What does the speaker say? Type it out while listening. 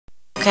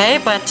Okay,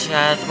 but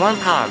one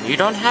problem. You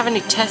don't have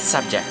any test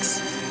subjects.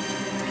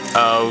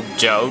 Oh,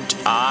 don't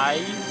I?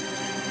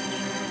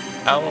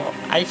 Oh,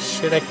 I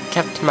should have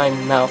kept my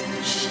mouth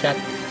shut.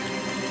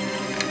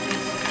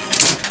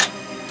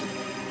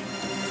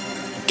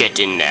 Get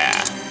in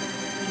there.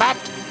 But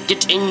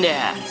get in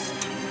there.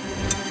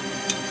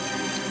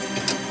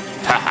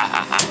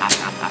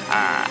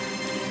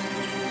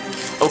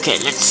 Okay,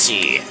 let's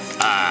see.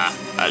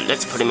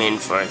 Let's put him in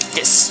for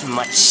this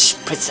much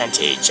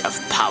percentage of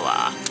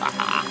power.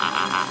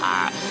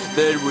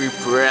 Then we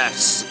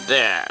press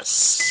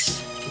this.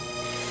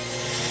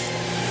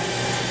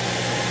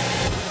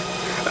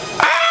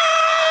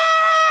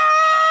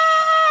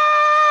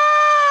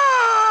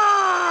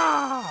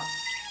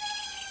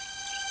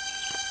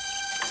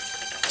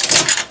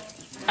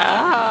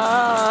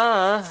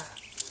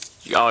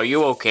 Are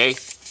you okay?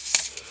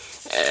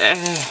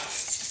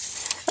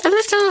 A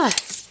little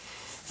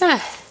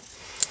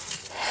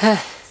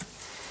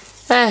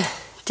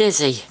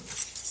dizzy.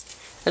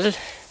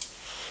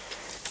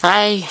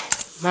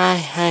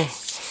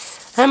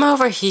 I'm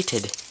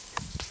overheated.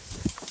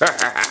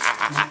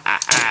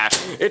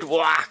 It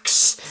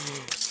works.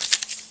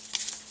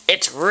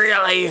 It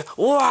really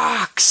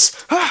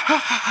works.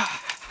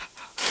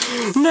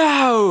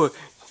 No.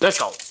 Let's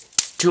go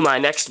to my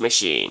next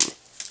machine.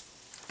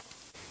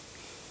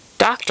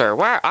 Doctor,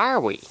 where are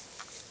we?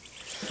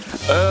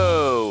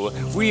 Oh,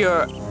 we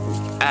are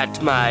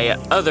at my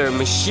other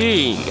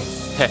machine.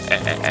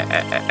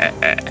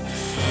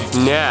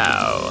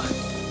 Now,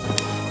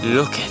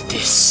 look at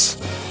this.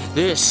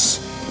 This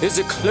is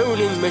a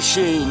cloning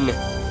machine.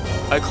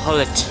 I call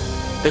it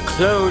the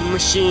Clone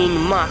Machine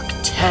Mach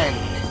 10.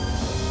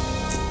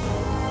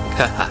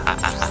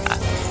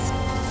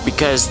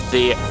 because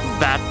the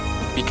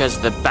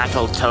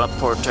Battle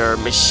Teleporter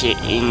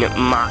Machine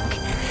Mach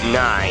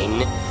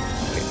 9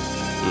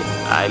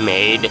 I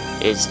made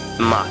is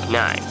Mach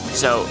 9.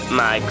 So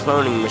my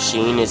cloning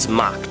machine is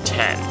Mach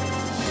 10.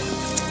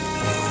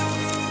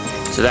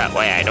 So that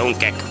way I don't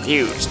get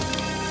confused.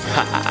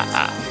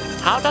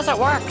 How does it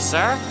work,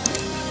 sir?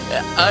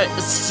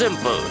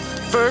 Simple.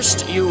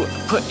 First you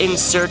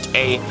insert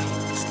a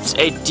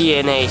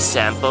DNA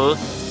sample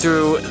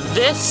through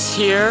this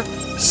here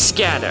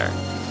scanner.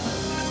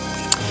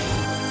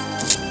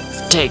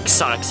 Take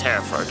Sonic's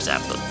hair, for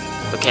example.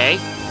 Okay?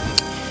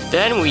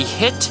 Then we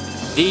hit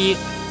the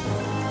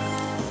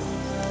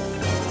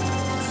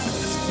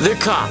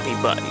copy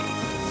button.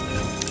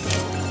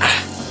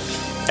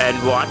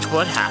 And watch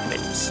what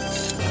happens.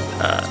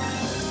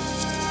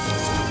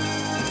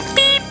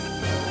 Beep!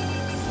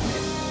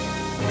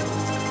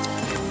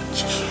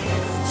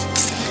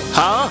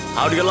 Huh?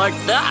 How do you like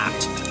that?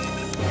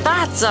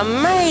 That's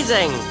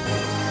amazing!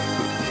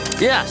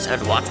 Yes,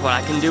 and watch what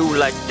I can do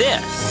like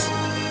this.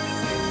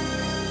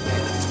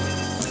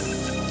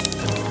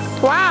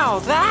 Wow,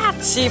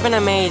 that's even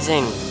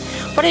amazing!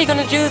 What are you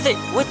gonna do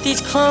with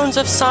these clones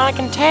of Sonic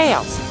and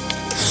Tails?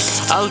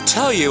 I'll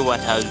tell you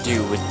what I'll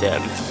do with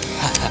them.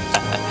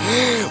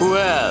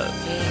 Well,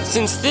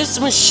 since this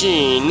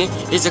machine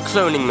is a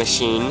cloning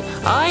machine,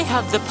 I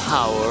have the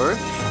power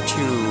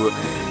to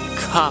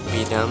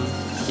copy them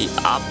the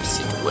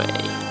opposite way.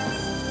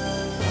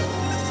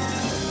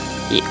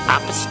 The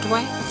opposite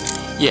way?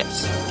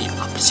 Yes, the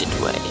opposite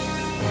way.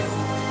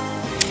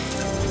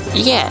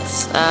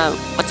 Yes,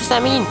 what does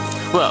that mean?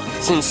 Well,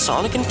 since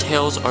Sonic and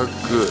Tails are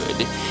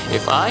good,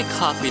 if I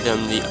copy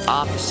them the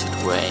opposite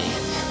way,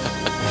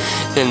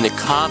 then the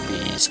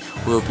copies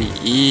will be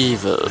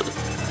evil.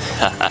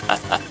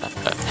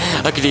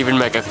 I could even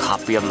make a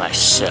copy of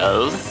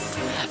myself,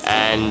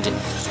 and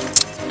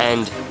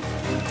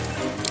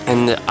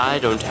I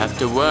don't have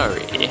to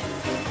worry.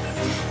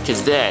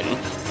 Because then,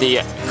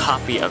 the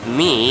copy of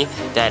me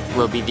that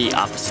will be the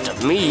opposite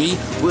of me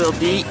will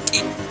be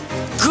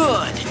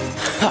good.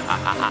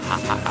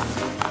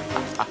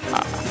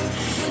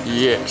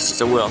 Yes,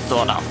 it's a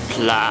well-thought-out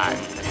plan,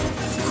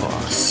 of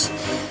course.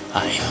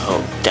 I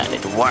hope that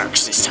it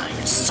works this time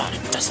and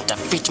Sonic doesn't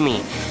defeat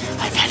me.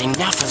 I've had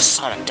enough of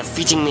Sonic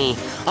defeating me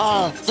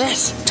all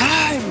this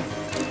time!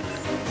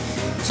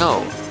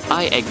 So,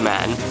 I,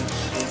 Eggman,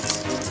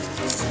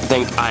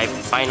 think I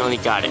finally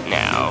got it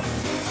now.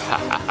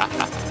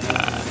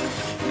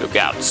 Look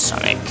out,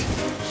 Sonic.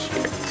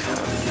 Here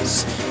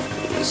comes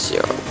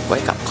your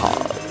wake-up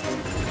call.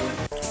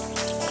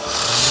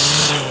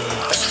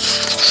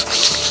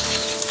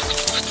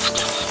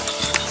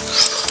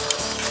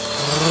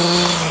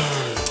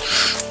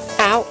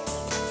 Ow.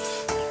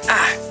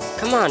 Ah,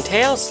 come on,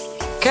 Tails.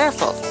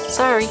 Careful.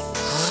 Sorry.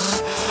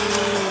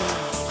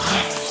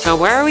 So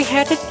where are we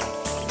headed?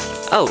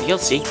 Oh, you'll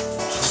see.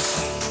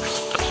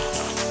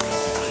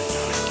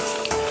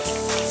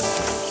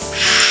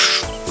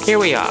 Here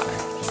we are.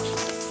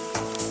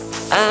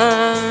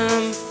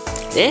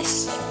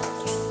 This?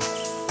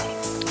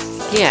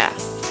 Yeah.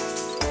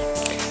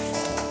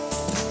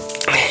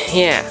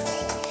 Yeah.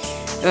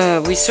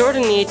 We sort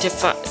of need to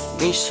find...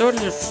 We sort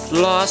of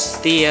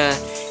lost the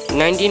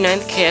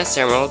 99th Chaos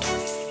Emerald,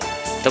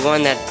 the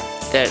one that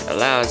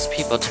allows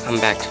people to come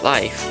back to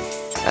life.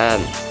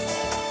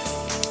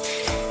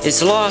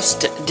 is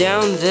lost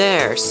down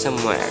there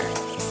somewhere.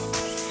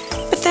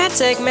 But that's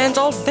Eggman's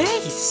old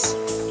base.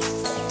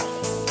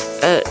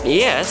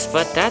 Yes,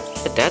 but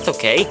that's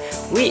okay.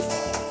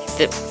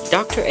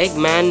 Dr.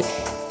 Eggman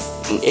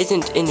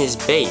isn't in his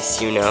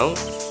base, you know.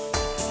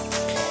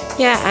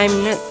 Yeah, I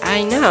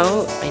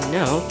know.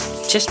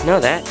 Just know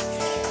that.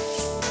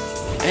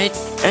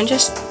 I'm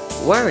just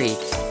worried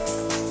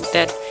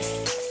that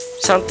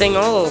something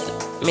old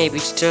may be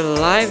still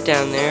alive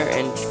down there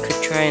and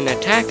could try and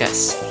attack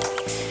us.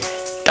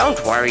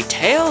 Don't worry,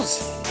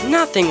 Tails.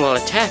 Nothing will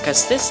attack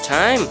us this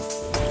time.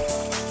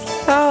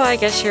 Oh, I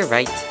guess you're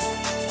right.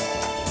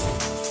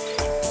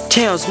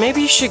 Tails,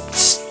 maybe you should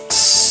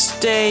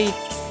stay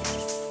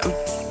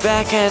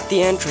back at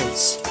the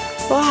entrance.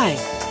 Why?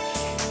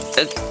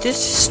 This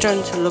is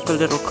starting to look a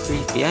little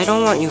creepy. I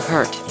don't want you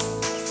hurt.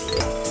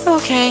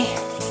 Okay.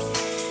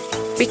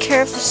 Be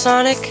careful,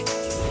 Sonic.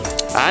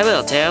 I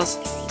will, Tails.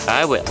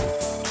 I will.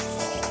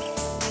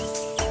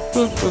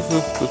 Hold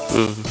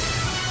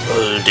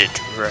it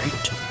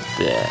right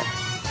there.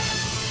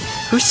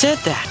 Who said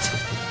that?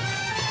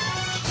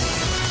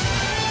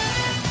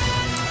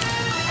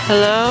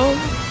 Hello?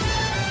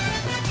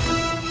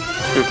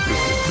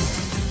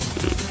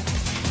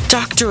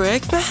 Dr.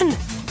 Eggman?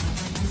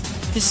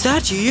 Is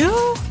that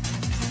you?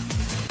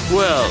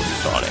 Well,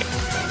 Sonic,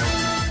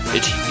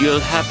 you'll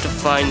have to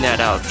find that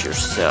out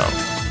yourself.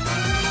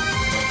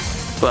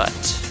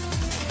 But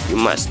you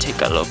must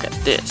take a look at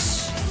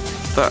this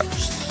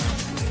first.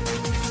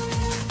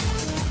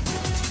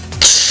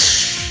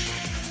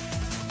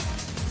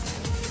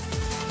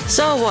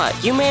 So what?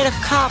 You made a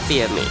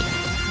copy of me.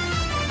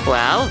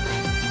 Well,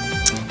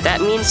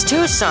 that means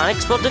 2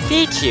 Sonics will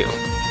defeat you.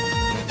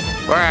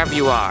 Wherever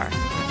you are.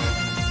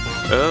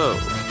 Oh.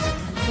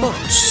 But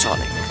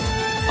Sonic,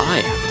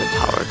 I have the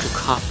power to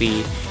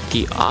copy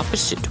the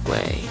opposite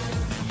way.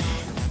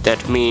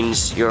 That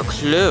means your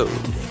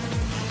clone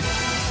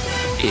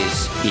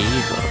is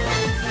evil.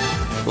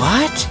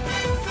 What?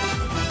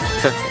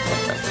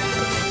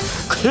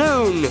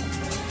 Clone!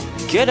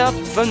 Get up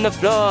from the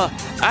floor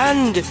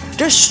and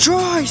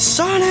destroy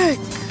Sonic!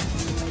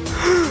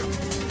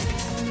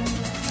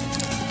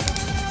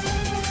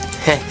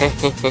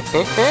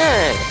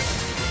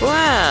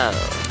 Well,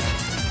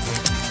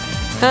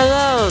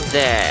 hello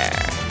there.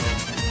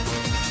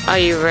 Are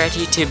you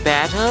ready to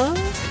battle?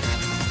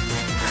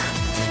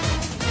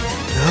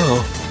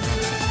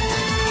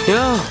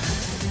 No,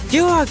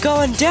 you are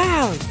going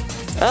down.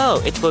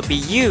 Oh, it will be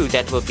you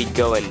that will be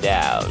going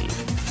down.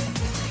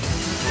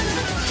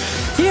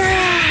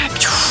 Yeah!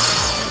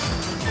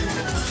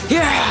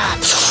 Yeah!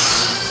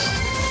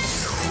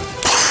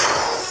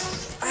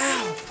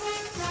 Ow!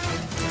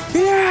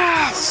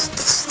 Yeah!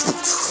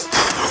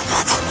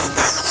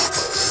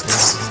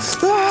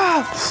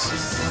 Ah!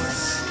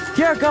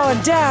 You're going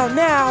down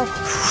now!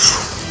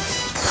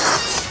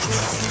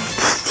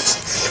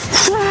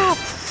 Ah!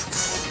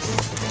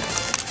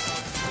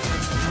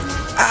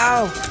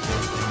 Ow!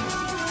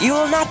 You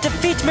will not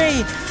defeat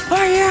me!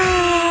 Oh yeah!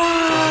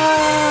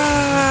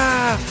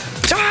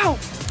 Ow!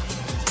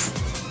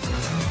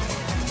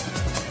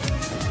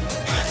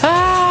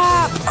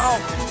 Ah! Oh!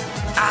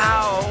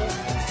 Ow!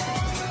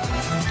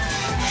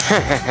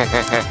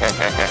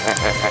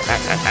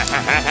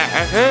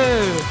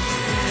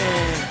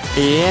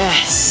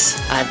 Yes!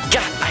 I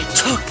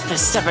took the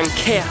 7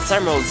 Chaos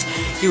Emeralds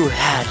you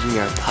had in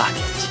your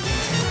pocket.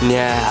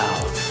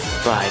 Now,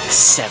 by the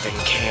 7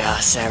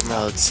 Chaos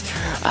Emeralds,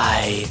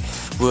 I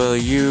will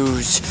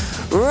use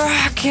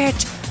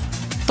Rocket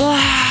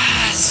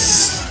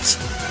Blast!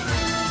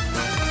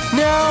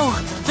 No!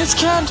 This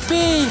can't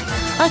be!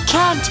 I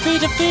can't be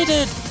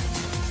defeated!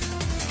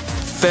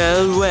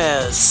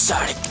 Farewell,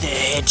 Sonic the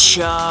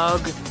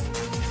Hedgehog!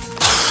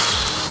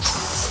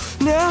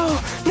 No!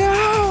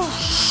 No!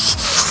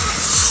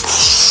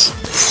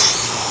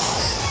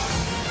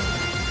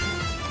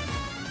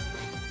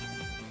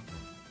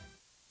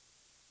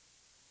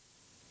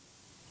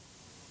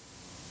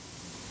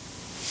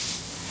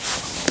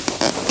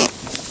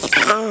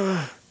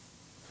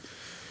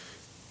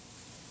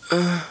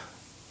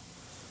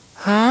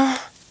 Huh?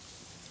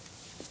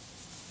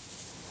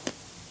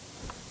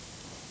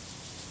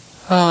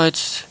 Oh,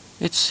 it's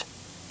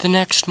the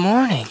next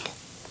morning.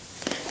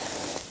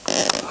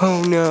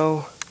 Oh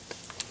no.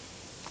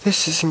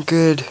 This isn't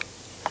good.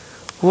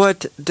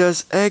 What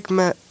does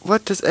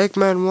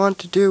Eggman want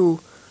to do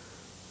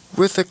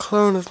with a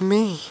clone of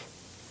me?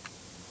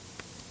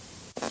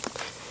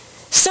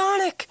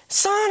 Sonic!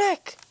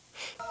 Sonic!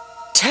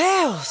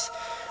 Tails!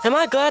 Am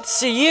I glad to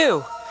see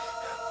you?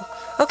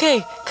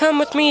 Okay, come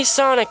with me,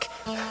 Sonic.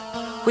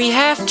 We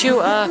have to,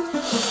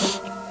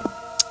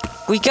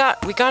 we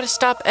gotta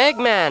stop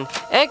Eggman.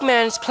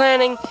 Eggman is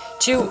planning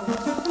to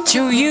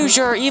use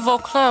your evil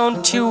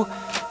clone to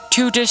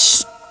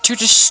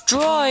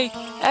destroy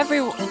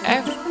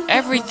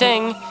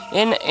everything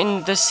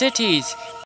in the cities.